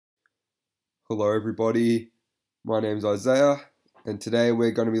Hello, everybody. My name's Isaiah, and today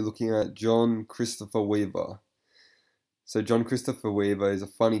we're going to be looking at John Christopher Weaver. So, John Christopher Weaver is a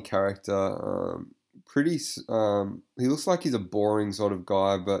funny character. He looks like he's a boring sort of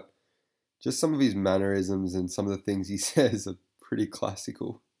guy, but just some of his mannerisms and some of the things he says are pretty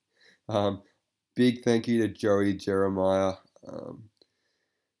classical. Um, Big thank you to Joey Jeremiah.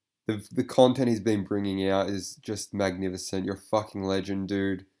 The content he's been bringing out is just magnificent. You're a fucking legend,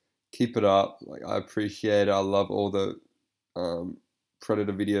 dude. Keep it up. Like, I appreciate it. I love all the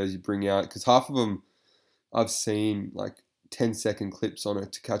Predator videos you bring out, because half of them I've seen like 10-second clips on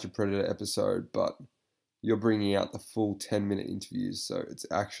it to catch a Predator episode, but you're bringing out the full 10-minute interviews, so it's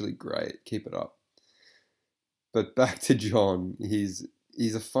actually great. Keep it up. But back to John. He's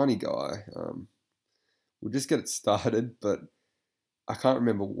a funny guy. We'll just get it started, but I can't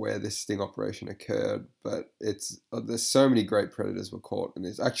remember where this sting operation occurred, but there's so many great predators were caught in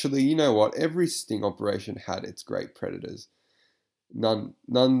this. Actually, you know what? Every sting operation had its great predators. None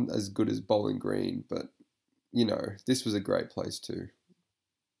as good as Bowling Green, but you know, this was a great place too.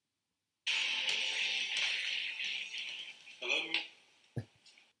 Hello.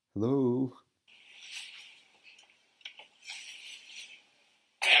 Hello.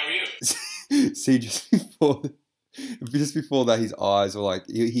 How are you? See, just before that, his eyes were like,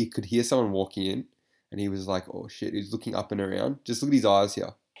 he could hear someone walking in, and he was like, oh shit, he's looking up and around. Just look at his eyes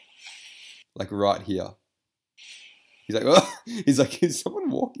here. Like right here. He's like, oh, he's like, is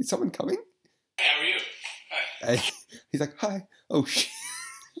someone coming? How are you? Hi. And he's like, hi. Oh shit.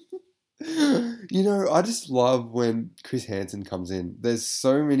 You know, I just love when Chris Hansen comes in. There's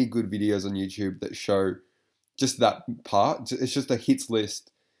so many good videos on YouTube that show just that part. It's just a hits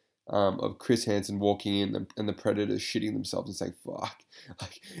list of Chris Hansen walking in and the Predators shitting themselves and saying, fuck.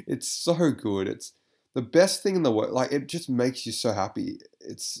 Like, it's so good. It's the best thing in the world. Like, it just makes you so happy.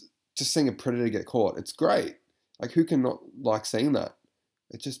 It's just seeing a Predator get caught. It's great. Like, who can not like seeing that?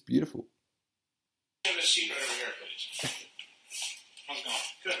 It's just beautiful. Have a seat right over here, please. How's it going?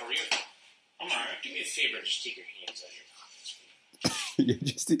 Good, how are you? I'm alright. Do me a favor and just take your hands out of your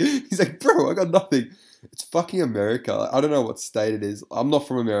pockets. He's like, bro, I got nothing. It's fucking America. I don't know what state it is. I'm not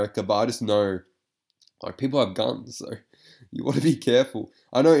from America, but I just know, like, people have guns, so you want to be careful.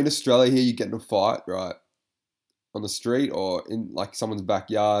 I know in Australia here, you get in a fight, right, on the street or in, like, someone's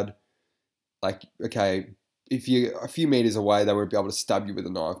backyard. Like, okay, if you're a few meters away, they won't be able to stab you with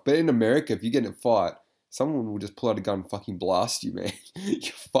a knife. But in America, if you get in a fight, someone will just pull out a gun and fucking blast you, man.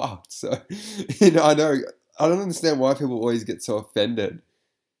 You're fucked. So, you know, I don't understand why people always get so offended.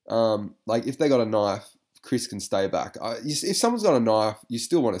 Like, if they got a knife, Chris can stay back. If someone's got a knife, you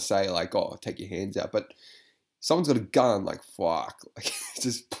still want to say, like, oh, take your hands out. But someone's got a gun, like, fuck. Like,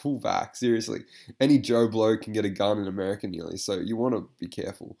 just pull back, seriously. Any Joe Blow can get a gun in America nearly, so you want to be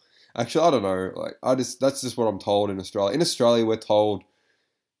careful. Actually, I don't know. Like, that's just what I'm told in Australia. In Australia, we're told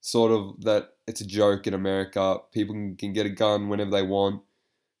sort of that it's a joke in America. People can get a gun whenever they want.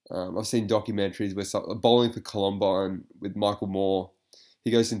 I've seen documentaries where Bowling for Columbine with Michael Moore, he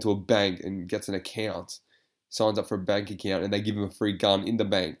goes into a bank and gets an account, signs up for a bank account, and they give him a free gun in the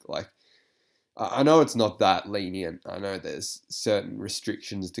bank. Like, I know it's not that lenient. I know there's certain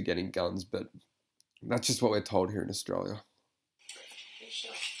restrictions to getting guns, but that's just what we're told here in Australia.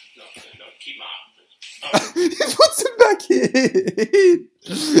 No, keep on. He puts him back in.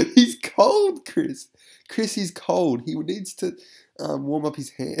 He's cold, Chris. Chris, he's cold. He needs to warm up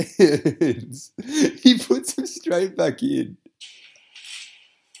his hands. He puts him straight back in.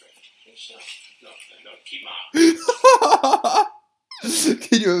 No, keep on.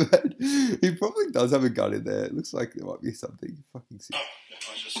 Can you imagine? He probably does have a gun in there. It looks like there might be something fucking sick. Oh,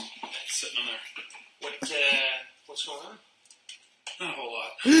 I was just sitting on there. What's going on? Not a whole lot.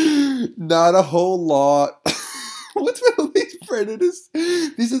 Not a whole lot. What's with all these predators?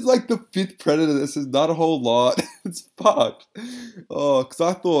 This is like the 5th predator. This is not a whole lot. It's fucked. Oh, because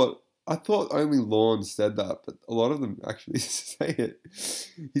I thought only Lorne said that, but a lot of them actually say it.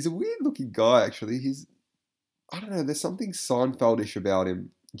 He's a weird looking guy, actually. I don't know, there's something Seinfeld-ish about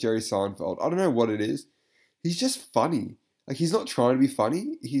him. Jerry Seinfeld. I don't know what it is. He's just funny. Like, he's not trying to be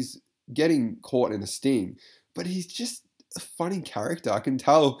funny. He's getting caught in a sting, but he's just a funny character. I can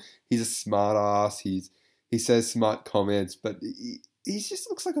tell he's a smart ass. He says smart comments, but he just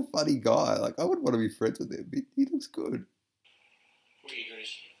looks like a funny guy. Like, I wouldn't want to be friends with him. He looks good. What are you doing?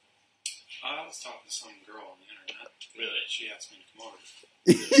 I was talking to some girl on the internet. Really? She asked me to come over.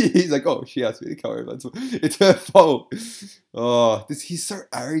 He's like, oh, she asked me to come over. It's her fault. Oh, he's so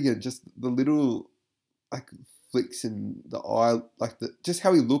arrogant. Just the little, like, flicks in the eye, like just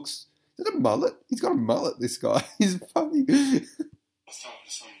how he looks. Is that a mullet? He's got a mullet, this guy. He's funny. was talking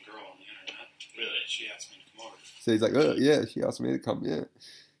to some girl on the internet. Really? She asked me to come over. So he's like, oh yeah, she asked me to come. Yeah,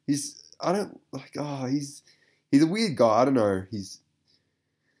 he's a weird guy. I don't know.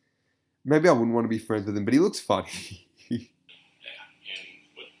 Maybe I wouldn't want to be friends with him, but he looks funny. Yeah, and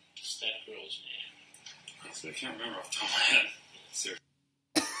what's that girl's name? Honestly, I can't remember off the top of my head. Seriously.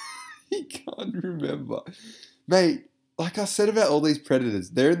 He can't remember, mate. Like I said about all these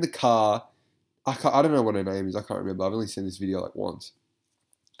predators, they're in the car. I don't know what her name is. I can't remember. I've only seen this video like once.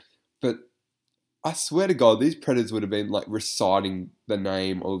 But I swear to God, these predators would have been like reciting the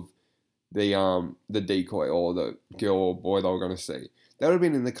name of the decoy or the girl or boy they were going to see. They would have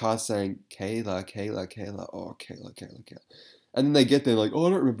been in the car saying, Kayla, Kayla, Kayla, oh, Kayla, Kayla, Kayla. And then they get there like, oh, I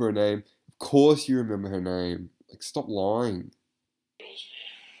don't remember her name. Of course you remember her name. Like, stop lying.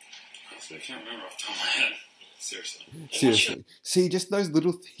 Honestly, I can't remember off the top of my head. Seriously. Seriously. See, just those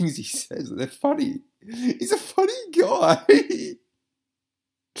little things he says, they're funny. He's a funny guy.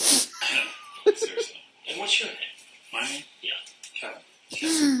 Seriously. And what's your name? My name? Yeah.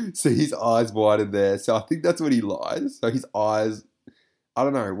 Kevin. So his eyes widened there. So I think that's when he lies. So his eyes, I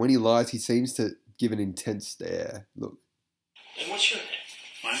don't know, when he lies, he seems to give an intense stare. Look. And what's your name?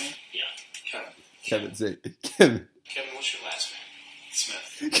 My name? Yeah. Kevin. Kevin, see. Kevin. Kevin, what's your last name?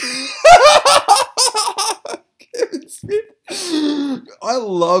 Smith. Kevin Smith. I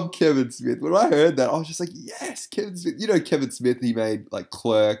love Kevin Smith. When I heard that, I was just like, yes, Kevin Smith. You know Kevin Smith, he made like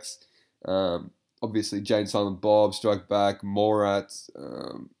Clerks, obviously Jane Silent Bob, Strike Back, Mallrats.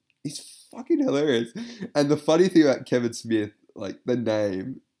 He's fucking hilarious. And the funny thing about Kevin Smith, like the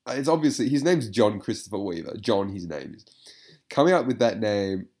name, it's obviously, his name's John Christopher Weaver. John, his name is. Coming up with that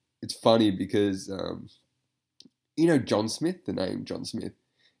name, it's funny because, you know John Smith, the name John Smith.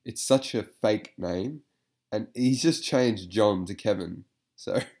 It's such a fake name. And he's just changed John to Kevin.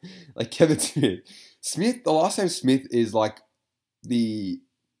 So, like Kevin Smith. Smith, the last name Smith is like the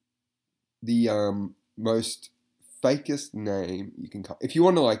most fakest name you can come. If you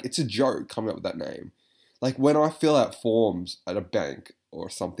want to like, it's a joke coming up with that name. Like when I fill out forms at a bank or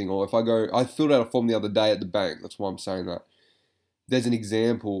something, or if I filled out a form the other day at the bank. That's why I'm saying that. There's an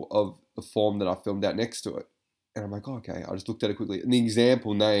example of the form that I filled out next to it. And I'm like, oh, okay, I just looked at it quickly. And the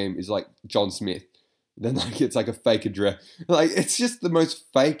example name is like John Smith. Then like it's like a fake address. Like it's just the most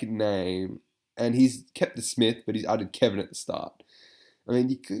fake name. And he's kept the Smith, but he's added Kevin at the start. I mean,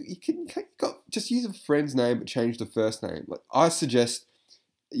 you can just use a friend's name but change the first name. Like I suggest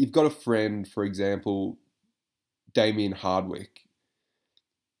you've got a friend, for example, Damien Hardwick.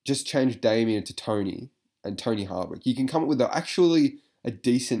 Just change Damien to Tony and Tony Hardwick. You can come up with a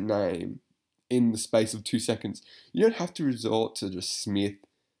decent name in the space of 2 seconds. You don't have to resort to just Smith,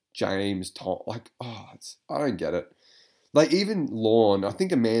 James, Tom. Like, I don't get it. Like, even Lorne, I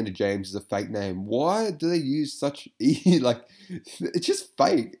think Amanda James is a fake name. Why do they use such, like, it's just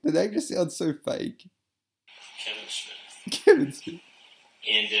fake. The name just sounds so fake. Kevin Smith. Kevin Smith.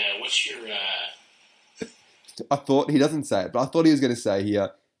 And what's your, I thought, he doesn't say it, but I thought he was going to say here,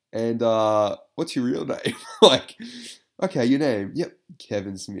 and what's your real name? Like, okay, your name. Yep,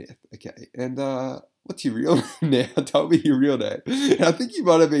 Kevin Smith. Okay, and what's your real name now? Tell me your real name. And I think he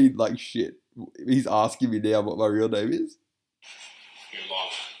might have been like, shit, he's asking me now what my real name is. Your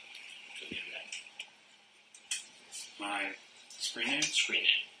log to the internet. My screen name? Screen name.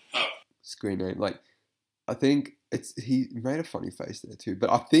 Oh. Screen name. Like, I think he made a funny face there too.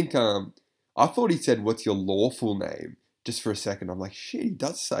 But I think, I thought he said, what's your lawful name? Just for a second. I'm like, shit, he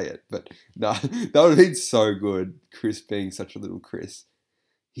does say it. But no, that would have been so good. Chris being such a little Chris.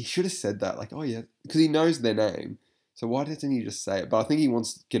 He should have said that. Like, oh yeah. Because he knows their name. So why doesn't he just say it? But I think he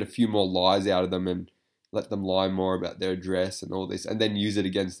wants to get a few more lies out of them and let them lie more about their address and all this. And then use it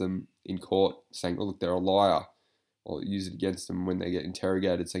against them in court, saying, oh, look, they're a liar. Or use it against them when they get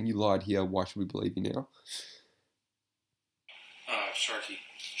interrogated, saying, you lied here, why should we believe you now? Sharky.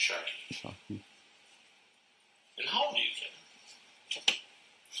 Sharky. And how old are you, Kevin?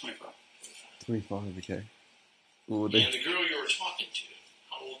 25. 25, okay. Ooh, and the girl you were talking to,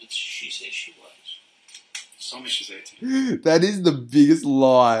 how old did she say she was? She told me she's 18. That is the biggest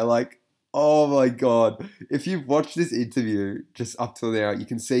lie. Like, oh my God. If you've watched this interview just up till now, you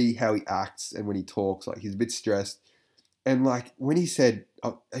can see how he acts and when he talks, like he's a bit stressed. And like when he said,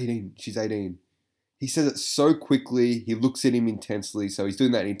 oh, 18, she's 18. He says it so quickly. He looks at him intensely. So he's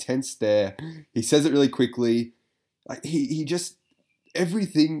doing that intense stare. He says it really quickly. Like he just,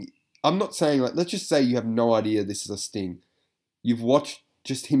 everything. I'm not saying like, let's just say you have no idea this is a sting. You've watched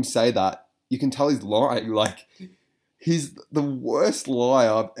just him say that. You can tell he's lying. Like he's the worst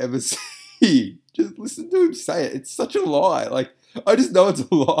liar I've ever seen. Just listen to him say it. It's such a lie. Like I just know it's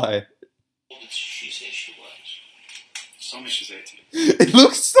a lie. What did she say she was? She So much is 18. It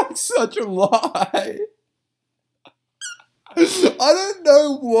looks like such a lie. I don't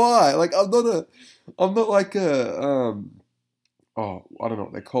know why. Like I'm not like a oh, I don't know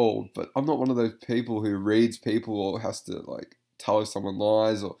what they're called, but I'm not one of those people who reads people or has to like tell if someone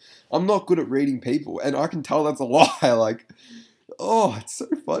lies, or I'm not good at reading people, and I can tell that's a lie. Like, oh, it's so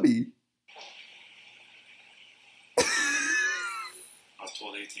funny. I was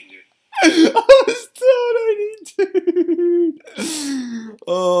told 18, dude. I was told 82.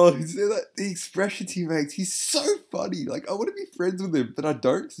 Oh, the expressions he makes, he's so funny. Like, I want to be friends with him, but I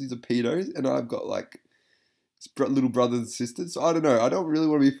don't because he's a pedo, and I've got like little brothers and sisters. So I don't know. I don't really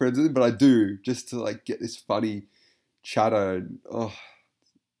want to be friends with him, but I do just to like get this funny chatter. And, oh,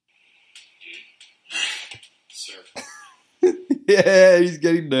 Sir. yeah, he's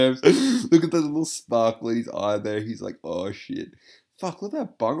getting nerves. Look at the little sparkle in his eye there. He's like, oh shit. Fuck, look at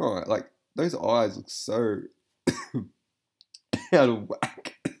that bung eye. Like, those eyes look so out of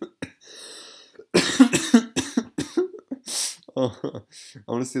whack. Oh,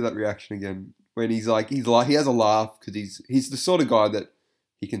 I want to see that reaction again. When he has a laugh because he's the sort of guy that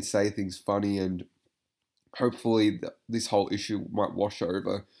he can say things funny, and hopefully this whole issue might wash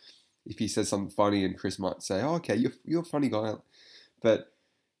over if he says something funny, and Chris might say, oh, okay, you're a funny guy. But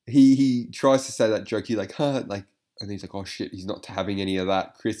he tries to say that jokey like, huh, like, and then he's like, oh shit, he's not having any of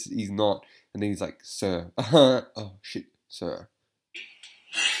that. Chris, he's not. And then he's like, sir. Oh shit, sir.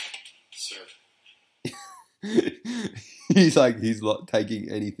 Sir. He's not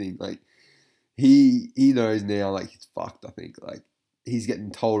taking anything. Like, he knows now, like, he's fucked, I think. Like, he's getting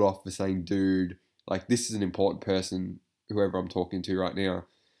told off for saying dude. Like, this is an important person, whoever I'm talking to right now.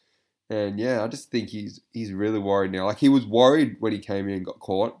 And yeah, I just think he's really worried now. Like, he was worried when he came in and got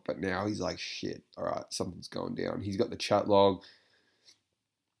caught, but now he's like, shit, all right, something's going down. He's got the chat log,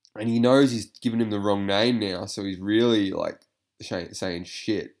 and he knows he's given him the wrong name now, so he's really like saying,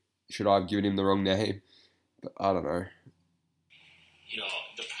 shit, should I have given him the wrong name? But I don't know. You know,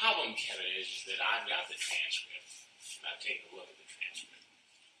 the problem, Kevin, is that I've got the transcript, and I've taken a look at the transcript,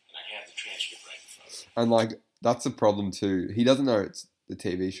 and I have the transcript right in front of me. And like, that's a problem too. He doesn't know it's the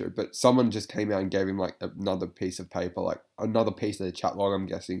TV show, but someone just came out and gave him like another piece of paper, like another piece of the chat log, I'm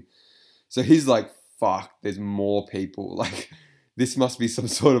guessing. So he's like, fuck, there's more people. Like, this must be some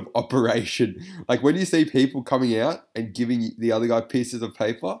sort of operation. Like, when you see people coming out and giving the other guy pieces of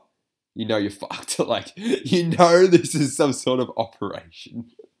paper, you know you're fucked. Like, you know this is some sort of operation.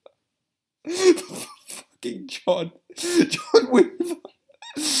 Fucking John Weaver.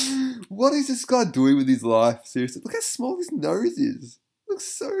 What is this guy doing with his life? Seriously, look how small his nose is. Looks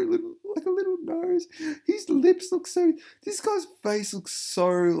so little, like a little nose. His lips look so. This guy's face looks so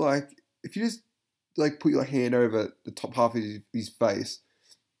like. If you just like put your hand over the top half of his face,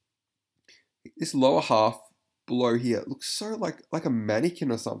 this lower half below here looks so like a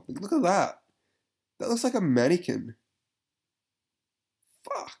mannequin or something. Look at that. That looks like a mannequin.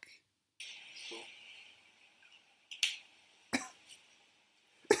 Fuck.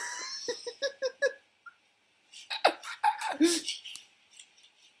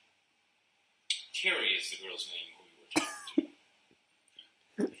 Carrie is the girl's name who we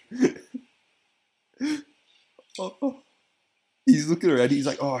were talking to. Oh. He's looking around. He's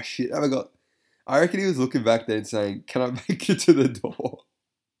like, oh shit, have I got... I reckon he was looking back then saying, can I make it to the door?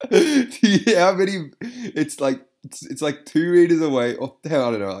 How many... It's like 2 meters away. Or, I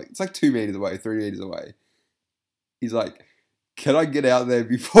don't know. Like, it's like 2 meters away, 3 meters away. He's like, can I get out there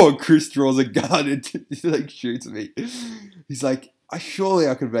before Chris draws a gun and like shoots me? He's like, surely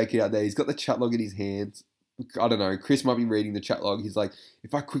I could make it out there. He's got the chat log in his hands. I don't know. Chris might be reading the chat log. He's like,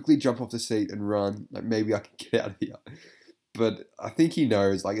 if I quickly jump off the seat and run, like maybe I can get out of here. But I think he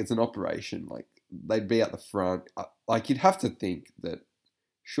knows, like, it's an operation. Like, they'd be at the front. Like, you'd have to think that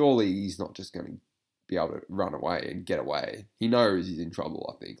surely he's not just going to be able to run away and get away. He knows he's in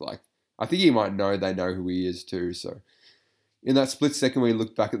trouble, I think. Like, I think he might know they know who he is too. So in that split second when he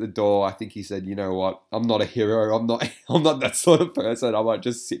looked back at the door, I think he said, you know what? I'm not a hero. I'm not that sort of person. I might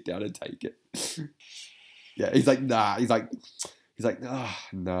just sit down and take it. Yeah, he's like, nah. He's like,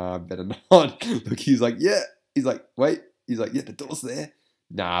 nah, better not. Look, he's like, yeah. He's like, wait. He's like, yeah, the door's there.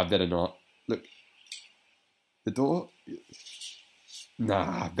 Nah, better not. Look, the door.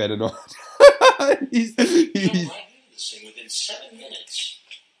 Nah, better not. he's This thing within 7 minutes.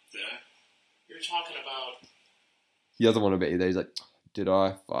 Yeah. You're talking about. He doesn't want to be there. He's like, did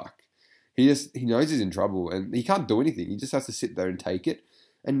I? Fuck. He knows he's in trouble and he can't do anything. He just has to sit there and take it.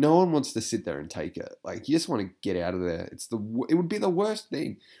 And no one wants to sit there and take it. Like, you just want to get out of there. It would be the worst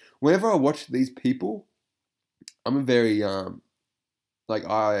thing. Whenever I watch these people, I'm a very,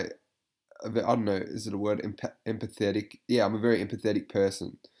 I don't know, is it a word? Empathetic? Yeah, I'm a very empathetic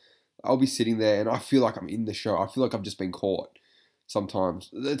person. I'll be sitting there and I feel like I'm in the show. I feel like I've just been caught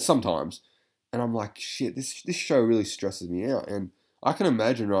sometimes. Sometimes. And I'm like, shit, this show really stresses me out. And I can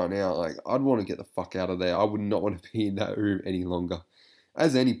imagine right now, like, I'd want to get the fuck out of there. I would not want to be in that room any longer.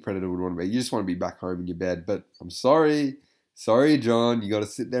 As any predator would want to be. You just want to be back home in your bed. But I'm sorry. Sorry, John. You got to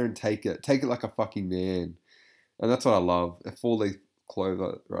sit there and take it. Take it like a fucking man. And that's what I love. A four-leaf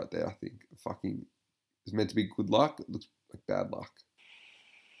clover right there, I think. Fucking is meant to be good luck. It looks like bad luck.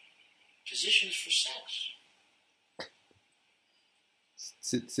 Positions for sex.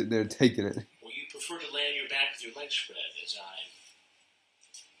 Sitting there and taking it. Will you prefer to lay on your back with your legs spread as I...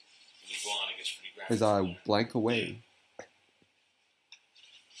 When you go on, it gets pretty graphic. As I blank away.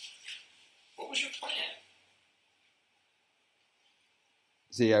 What was your plan?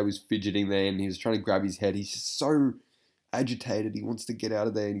 See how he was fidgeting there and he was trying to grab his head. He's just so agitated. He wants to get out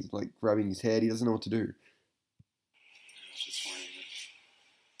of there and he's like grabbing his head. He doesn't know what to do. I was just horny.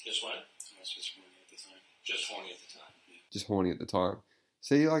 Just what? I was just horny at the time. Just horny at the time. Yeah. Just horny at the time.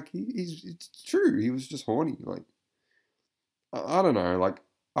 See, like, it's true. He was just horny. Like, I don't know. Like,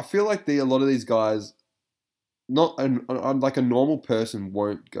 I feel like a lot of these guys, like a normal person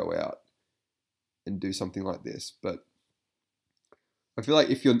won't go out and do something like this. But I feel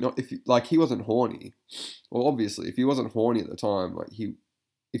like if he wasn't horny, well, obviously, if he wasn't horny at the time, like,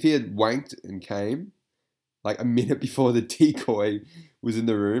 if he had wanked and came, like, a minute before the decoy was in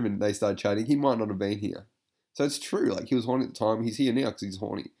the room and they started chatting, he might not have been here. So it's true. Like, he was horny at the time. He's here now because he's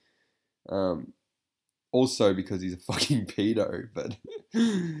horny. Also because he's a fucking pedo, but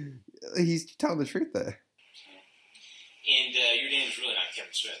he's telling the truth there. And your name's really not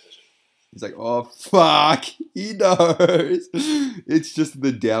Kevin Smith, is it? He's like, oh, fuck. He knows. It's just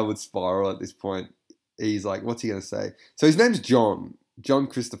the downward spiral at this point. He's like, what's he going to say? So his name's John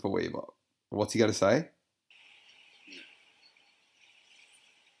Christopher Weaver. What's he going to say?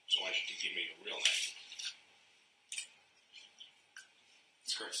 So why should you give me your real name?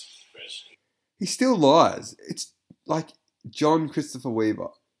 It's Chris. Chris. He still lies. It's like John Christopher Weaver.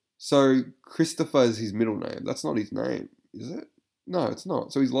 So Christopher is his middle name. That's not his name, is it? No, it's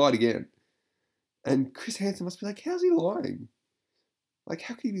not. So he's lied again. And Chris Hansen must be like, how's he lying? Like,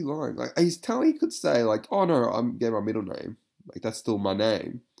 how could he be lying? Like, he could say, like, oh no, I'm getting my middle name. Like, that's still my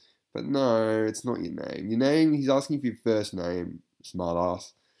name. But no, it's not your name. Your name, he's asking for your first name, smart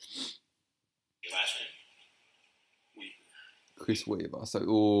ass. Your last name? Chris Weaver.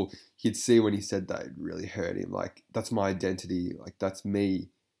 So, he'd see when he said that, it really hurt him. Like, that's my identity. Like, that's me.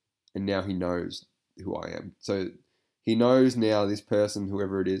 And now he knows who I am. So, he knows now this person,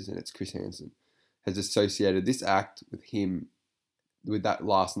 whoever it is, and it's Chris Hansen, has associated this act with him, with that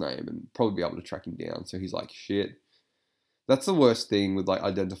last name, and probably be able to track him down. So he's like, shit. That's the worst thing with, like,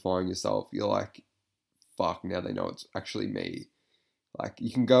 identifying yourself. You're like, fuck, now they know it's actually me. Like,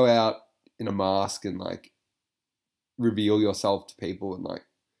 you can go out in a mask and, like, reveal yourself to people and, like,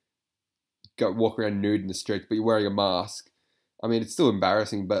 go walk around nude in the streets, but you're wearing a mask. I mean, it's still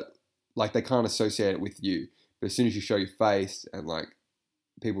embarrassing, but, like, they can't associate it with you. But as soon as you show your face and, like,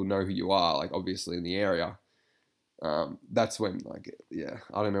 people know who you are, like, obviously in the area, that's when, like, yeah,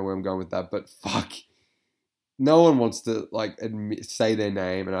 I don't know where I'm going with that, but fuck. No one wants to, like, say their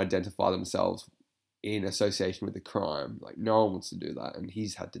name and identify themselves in association with the crime. Like, no one wants to do that, and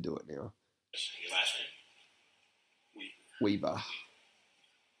he's had to do it now. Your last name? Weaver.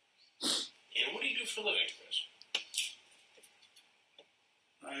 And what do you do for a living, Chris?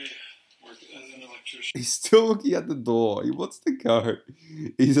 I work as an electrician. He's still looking at the door. He wants to go.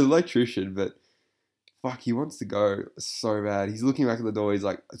 He's an electrician, but fuck, he wants to go so bad. He's looking back at the door. He's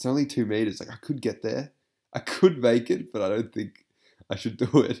like, it's only 2 meters. Like, I could get there. I could make it, but I don't think I should do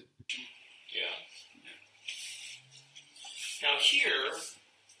it. Yeah. Now here,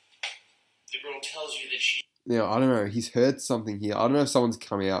 the girl tells you that she... Now, I don't know. He's heard something here. I don't know if someone's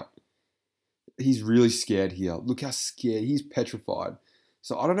come out. He's really scared here. Look how scared. He's petrified.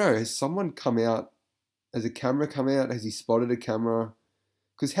 So, I don't know. Has someone come out? Has a camera come out? Has he spotted a camera?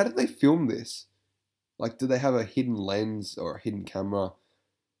 Because how did they film this? Like, do they have a hidden lens or a hidden camera?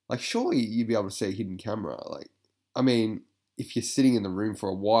 Like, surely you'd be able to see a hidden camera. Like, I mean, if you're sitting in the room for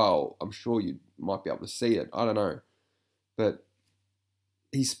a while, I'm sure you might be able to see it. I don't know. But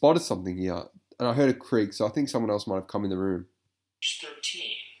he spotted something here. And I heard a creak, so I think someone else might have come in the room. She's 13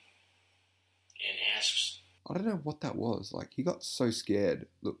 and asks... I don't know what that was. Like, he got so scared.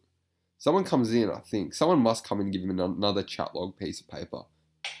 Look, someone comes in, I think. Someone must come in and give him another chat log piece of paper.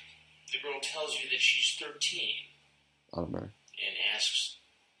 The girl tells you that she's 13 I don't know. and asks,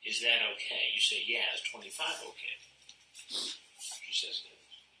 is that okay? You say, yeah, is 25 okay? She says it is.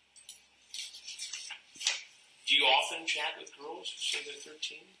 Do you often chat with girls who say they're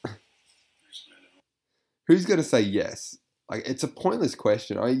 13? Actually, I don't. Who's going to say yes? Like, it's a pointless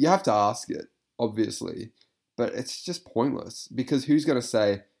question. I mean, you have to ask it, obviously, but it's just pointless because who's going to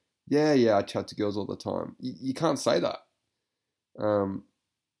say, yeah, I chat to girls all the time? You can't say that.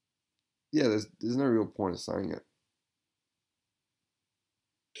 Yeah, there's no real point of saying it.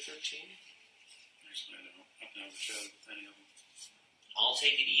 13? Actually, I don't. I've never chatted with any of them. I'll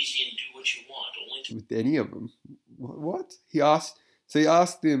take it easy and do what you want. Only to With any of them. What? He asked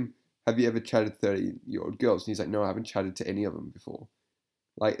him, have you ever chatted to 30-year-old girls? And he's like, no, I haven't chatted to any of them before.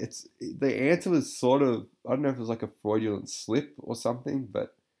 Like, the answer was sort of, I don't know if it was like a fraudulent slip or something,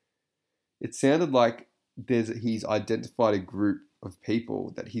 but it sounded like he's identified a group of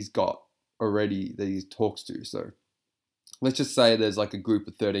people that he's got already that he talks to. So let's just say there's like a group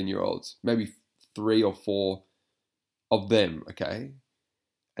of 13-year-olds, maybe 3 or 4 of them, okay?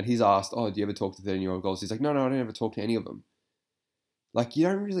 And he's asked, oh, do you ever talk to 13-year-old girls? He's like, no, I don't ever talk to any of them. Like, you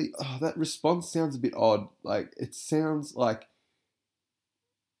don't really, that response sounds a bit odd. Like, it sounds like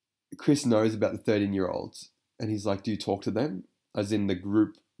Chris knows about the 13-year-olds. And he's like, do you talk to them? As in the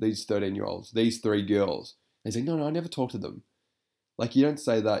group, these 13-year-olds, these 3 girls. And he's like, no, I never talk to them. Like, you don't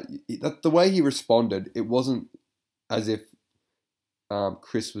say that. The way he responded, it wasn't as if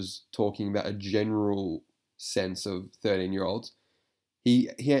Chris was talking about a general sense of 13-year-olds. He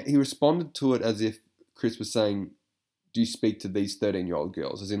responded to it as if Chris was saying, do you speak to these 13-year-old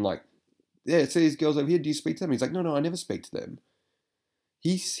girls? As in, like, yeah, see these girls over here, do you speak to them? He's like, no, I never speak to them.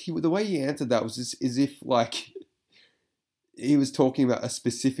 The way he answered that was just as if, like, he was talking about a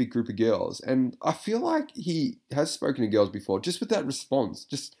specific group of girls. And I feel like he has spoken to girls before, just with that response.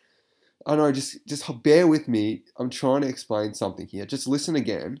 I don't know, just bear with me. I'm trying to explain something here. Just listen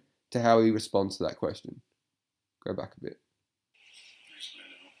again to how he responds to that question. Go back a bit. Actually, I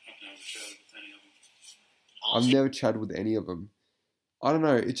don't. I've never chatted with any of them. I've never chatted with any of them. I don't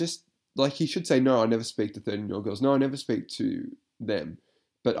know. It just, like, he should say, no, I never speak to 13-year-old girls. No, I never speak to them.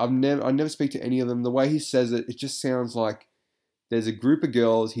 But I never speak to any of them. The way he says it, it just sounds like there's a group of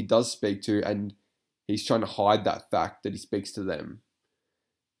girls he does speak to, and he's trying to hide that fact that he speaks to them.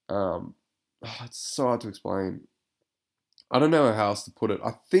 It's so hard to explain. I don't know how else to put it.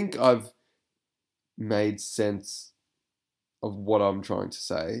 I think I've made sense of what I'm trying to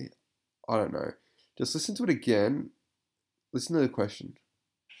say. I don't know. Just listen to it again. Listen to the question.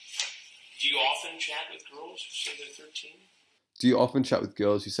 Do you often chat with girls who say they're 13? Do you often chat with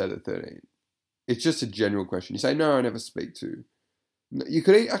girls who say they're 13? It's just a general question. You say, no, I never speak to. You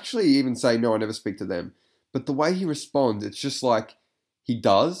could actually even say, no, I never speak to them. But the way he responds, it's just like he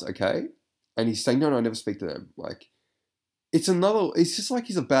does, okay? And he's saying, no, I never speak to them. Like, it's just like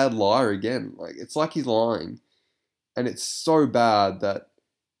he's a bad liar again. Like, it's like he's lying. And it's so bad that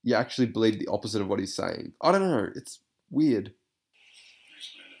you actually believe the opposite of what he's saying. I don't know. It's weird.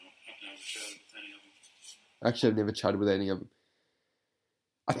 Actually, I don't. I've never chatted with any of them. Actually, I've never chatted with any of them.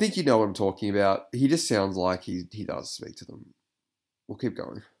 I think you know what I'm talking about. He just sounds like he does speak to them. We'll keep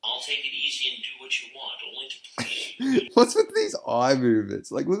going. I'll take it easy and do what you want, only to please you. What's with these eye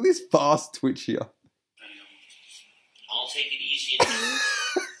movements? Like, look at this fast twitch here. Any of them. I'll take it easy and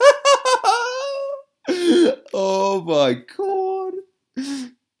do Oh my god.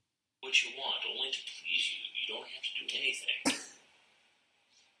 what you want, only to please you. You don't have to do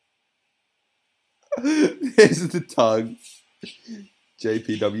anything. There's the tongue.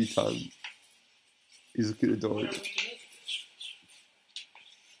 JPW tongue. He's looking at the door. What are we to make of this?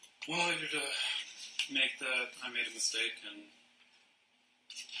 Well, you're to make that I made a mistake, and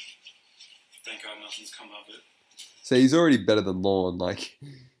thank God nothing's come of it. So he's already better than Lorne. Like,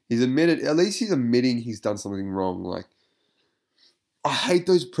 at least he's admitting he's done something wrong. Like, I hate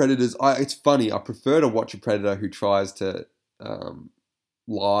those predators. It's funny. I prefer to watch a predator who tries to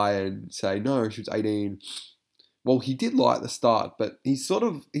lie and say, no, she was 18. Well, he did lie at the start, but he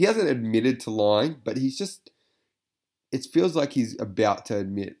hasn't admitted to lying, but it feels like he's about to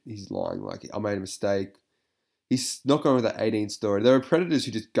admit he's lying. Like, I made a mistake. He's not going with that 18 story. There are predators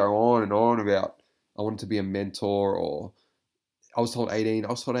who just go on and on about, I wanted to be a mentor, or I was told 18, I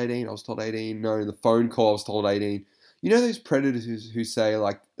was told 18, I was told 18. No, in the phone call, I was told 18. You know those predators who say,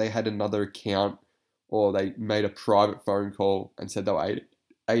 like, they had another account, or they made a private phone call and said they were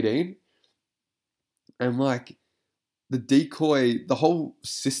 18? And, like, the decoy, the whole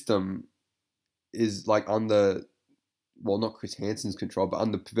system is, like, under, well, not Chris Hansen's control, but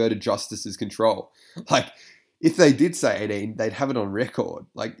under perverted justice's control. Like, if they did say 18, they'd have it on record.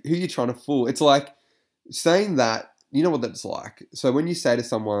 Like, who are you trying to fool? It's like saying that, you know what that's like. So when you say to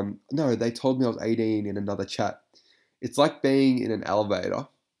someone, no, they told me I was 18 in another chat, it's like being in an elevator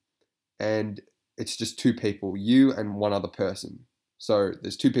and it's just two people, you and one other person. So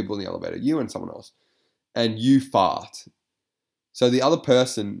there's two people in the elevator, you and someone else, and you fart. So the other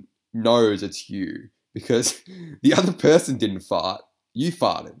person knows it's you because the other person didn't fart, you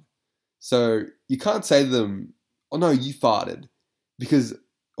farted. So you can't say to them, oh no, you farted. Because,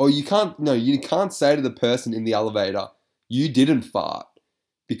 or you can't, no, you can't say to the person in the elevator, you didn't fart.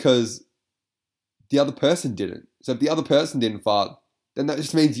 Because the other person didn't. So if the other person didn't fart, then that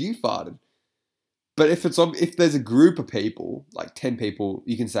just means you farted. But if there's a group of people, like 10 people,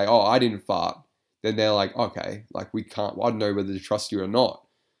 you can say, oh, I didn't fart. Then they're like, okay, like I don't know whether to trust you or not.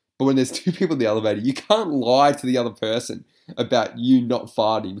 But when there's two people in the elevator, you can't lie to the other person about you not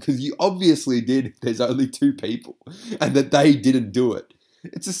farting because you obviously did if there's only two people and that they didn't do it.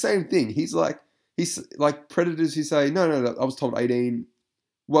 It's the same thing. He's like predators who say, no, I was told 18.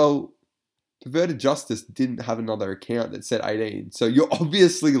 Well, perverted justice didn't have another account that said 18. So you're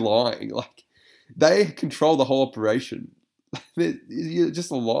obviously lying. Like, they control the whole operation. You're just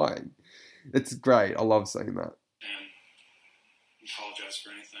lying. It's great. I love saying that. And apologize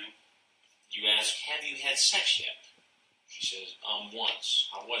for anything. You ask, have you had sex yet? She says, once.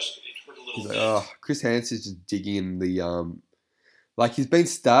 How was it? It hurt a little He's bit. like, oh, Chris Hansen's just digging in the, like he's been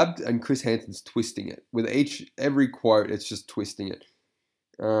stabbed and Chris Hansen's twisting it. With every quote, it's just twisting it.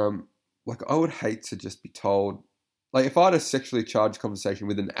 Like, I would hate to just be told, like, if I had a sexually charged conversation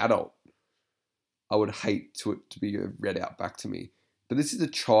with an adult, I would hate it to be read out back to me. But this is a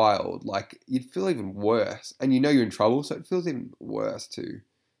child, like, you'd feel even worse. And you know you're in trouble, so it feels even worse too.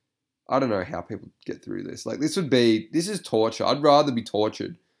 I don't know how people get through this. Like, this is torture. I'd rather be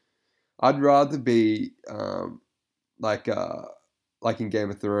tortured. I'd rather be, like in Game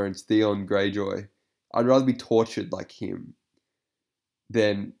of Thrones, Theon Greyjoy. I'd rather be tortured like him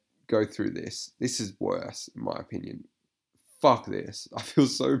than go through this. This is worse, in my opinion. Fuck this. I feel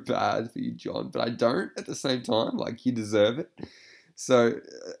so bad for you, John, but I don't at the same time. Like, you deserve it. So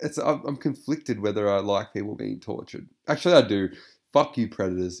I'm conflicted whether I like people being tortured. Actually, I do. Fuck you,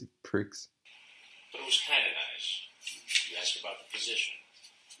 predators, you pricks. But it was kind of nice. You asked about the position.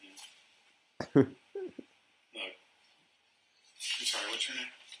 Look, I'm sorry, what's your name?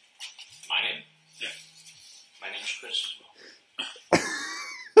 My name? Yeah. My name's Chris as well.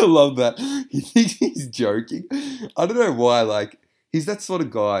 I love that. He thinks he's joking. I don't know why. Like, he's that sort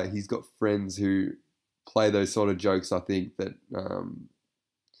of guy. He's got friends who play those sort of jokes, I think, that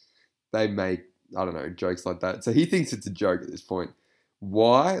they make, I don't know, jokes like that. So he thinks it's a joke at this point.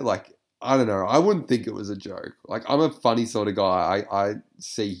 Why? Like, I don't know. I wouldn't think it was a joke. Like, I'm a funny sort of guy. I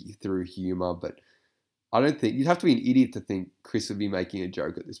see through humor, but I don't think, you'd have to be an idiot to think Chris would be making a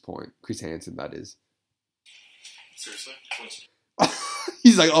joke at this point. Chris Hansen, that is. Seriously?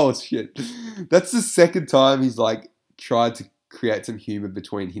 He's like, oh shit. That's the second time he's like tried to create some humor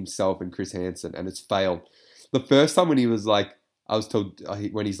between himself and Chris Hansen, and it's failed. The first time when he was like, I was told,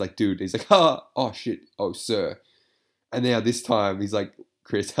 when he's like, dude, he's like, oh shit, oh sir. And now this time he's like,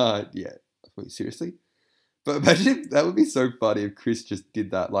 Chris, yeah. Wait, seriously? But imagine if, that would be so funny if Chris just did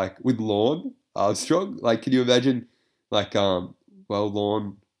that, like with Lorne Armstrong. Like, can you imagine, like, well,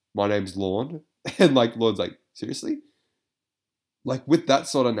 Lorne, my name's Lorne, and like Lorne's like, seriously? Like, with that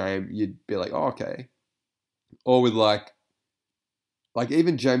sort of name, you'd be like, oh, okay. Or with like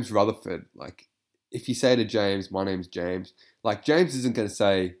even James Rutherford, like, if you say to James, my name's James, like, James isn't going to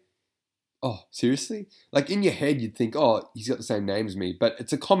say, oh, seriously? Like, in your head, you'd think, oh, he's got the same name as me, but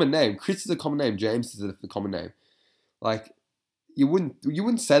it's a common name. Chris is a common name. James is a common name. Like, you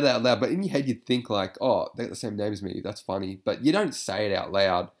wouldn't say that out loud, but in your head, you'd think like, oh, they got the same name as me. That's funny. But you don't say it out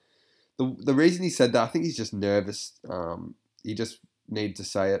loud. The reason he said that, I think he's just nervous. He just needs to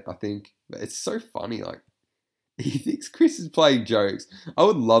say it, I think. But it's so funny, like, he thinks Chris is playing jokes. I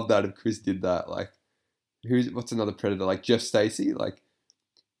would love that if Chris did that. Like, what's another predator? Like Jeff Stacey? Like,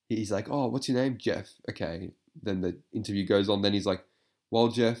 he's like, oh, what's your name? Jeff. Okay. Then the interview goes on. Then he's like, well,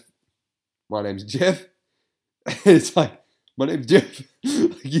 Jeff, my name's Jeff. It's like, my name's Jeff.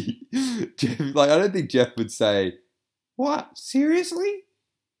 Jeff. Like, I don't think Jeff would say, what? Seriously?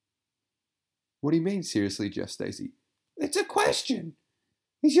 What do you mean, seriously, Jeff Stacey? It's a question.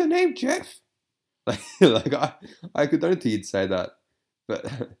 Is your name Jeff? Like I don't think he'd say that. But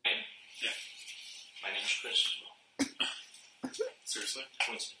Yeah. My name's Chris as well. Seriously?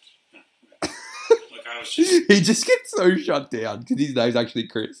 Coincidence. Look, I was just he just gets so shut down because his name's actually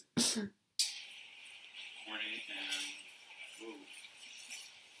Chris. horny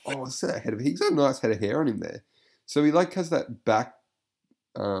and ooh. Oh, what's that head of? He's got a nice head of hair on him there. So he like has that back.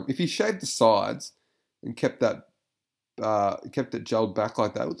 If he shaved the sides and kept it gelled back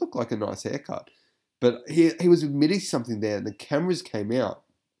like that, it would look like a nice haircut. But he was admitting something there, and the cameras came out.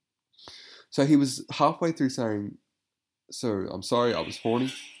 So he was halfway through saying, "So I'm sorry, I was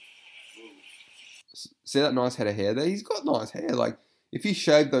horny." See that nice head of hair there? He's got nice hair. Like if he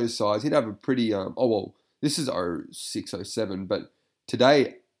shaved those sides, he'd have a pretty Oh well, this is 06, 07, but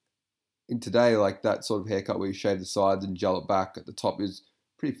today today like that sort of haircut where you shave the sides and gel it back at the top is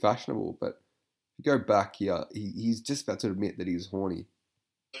pretty fashionable. But if you go back here, he's just about to admit that he's horny.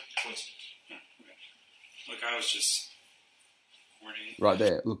 Look, I was just horny. Right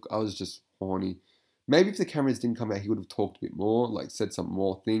there. Look, I was just horny. Maybe if the cameras didn't come out, he would have talked a bit more, like said some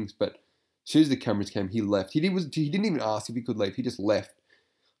more things. But as soon as the cameras came, he left. He didn't even ask if he could leave. He just left.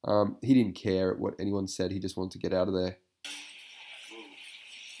 He didn't care what anyone said. He just wanted to get out of there.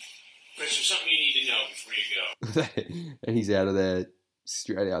 Chris, there's something you need to know before you go. And he's out of there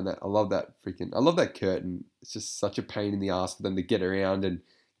straight out. I love that curtain. It's just such a pain in the ass for them to get around and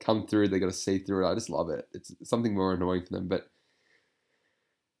come through. They got to see through it. I just love it. It's something more annoying for them. But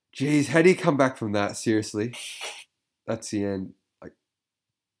geez, how do you come back from that? Seriously, that's the end. Like,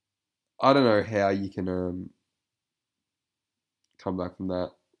 I don't know how you can come back from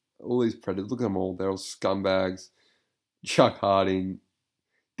that. All these predators, look at them all. They're all scumbags. Chuck Harding.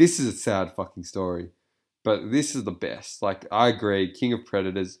 This is a sad fucking story, but this is the best. Like, I agree, King of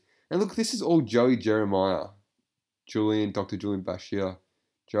Predators. And look, this is all Joey Jeremiah, Dr. Julian Bashir,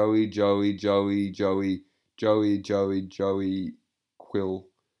 Joey Quill.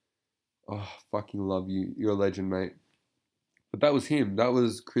 Oh, fucking love you. You're a legend, mate. But that was him. That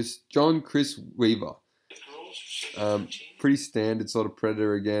was Chris Weaver. Pretty standard sort of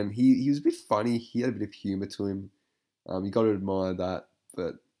Predator again. He was a bit funny. He had a bit of humour to him. You got to admire that.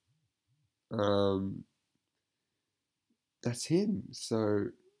 But that's him. So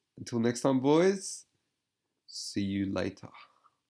until next time, boys. See you later.